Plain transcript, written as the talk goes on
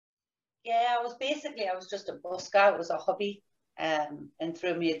Yeah, I was just a busker. It was a hobby. And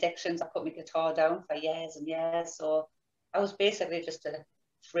through my addictions, I put my guitar down for years and years. So I was basically just a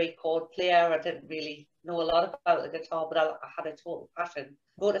three chord player. I didn't really know a lot about the guitar, but I had a total passion.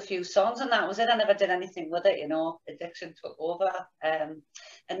 Wrote a few songs and that was it. I never did anything with it, you know. Addiction took over. And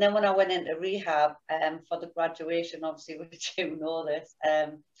then when I went into rehab for the graduation, obviously, which you know this,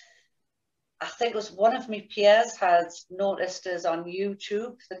 I think it was one of my peers had noticed us on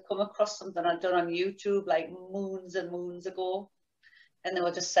YouTube. They'd come across something I'd done on YouTube like moons and moons ago. And they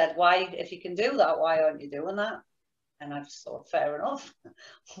were just said, why, if you can do that, why aren't you doing that? And I just thought, fair enough.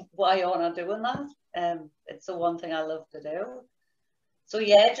 Why aren't I doing that? It's the one thing I love to do. So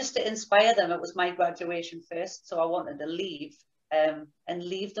yeah, just to inspire them, it was my graduation first. So I wanted to leave and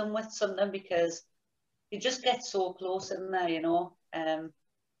leave them with something because you just get so close in there, you know.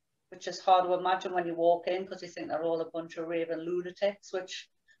 Which is hard to imagine when you walk in because you think they're all a bunch of raving lunatics, which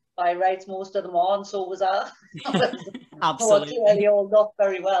by rights most of them are, and so was I. Absolutely. Clearly all not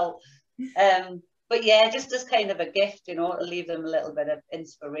very well. But yeah, just as kind of a gift, you know, to leave them a little bit of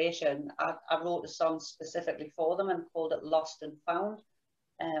inspiration. I wrote a song specifically for them and called it Lost and Found,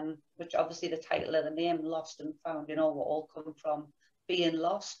 which obviously the title of the name, Lost and Found, you know, will all come from being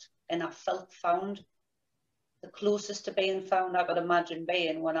lost. And I felt found. The closest to being found I could imagine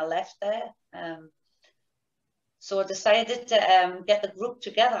being when I left there. So I decided to get the group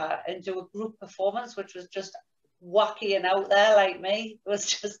together and do a group performance, which was just wacky and out there like me. It was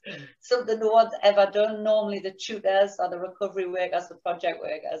just something no one's ever done. Normally the tutors or the recovery workers, the project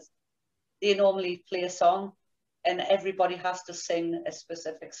workers, they normally play a song and everybody has to sing a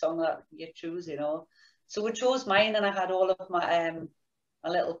specific song that you choose, you know. So we chose mine and I had all of my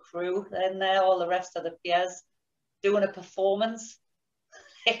little crew in there, all the rest of the peers, doing a performance,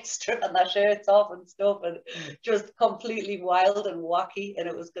 stripping their shirts off and stuff, and just completely wild and wacky. And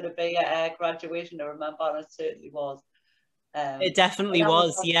it was going to be a graduation to remember, and it certainly was. It definitely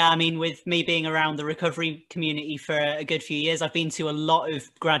was. Yeah, I mean, with me being around the recovery community for a good few years, I've been to a lot of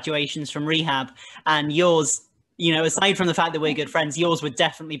graduations from rehab, and yours, you know, aside from the fact that we're good friends, yours would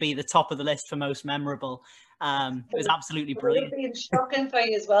definitely be the top of the list for most memorable. It was absolutely brilliant. It would have been shocking for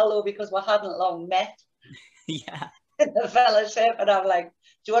you as well, though, because we hadn't long met. Yeah. In the fellowship, and I'm like,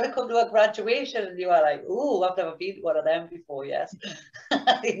 do you want to come to a graduation? And you are like, oh, I've never been to one of them before. Yes.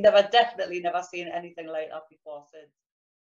 Definitely never seen anything like that before since.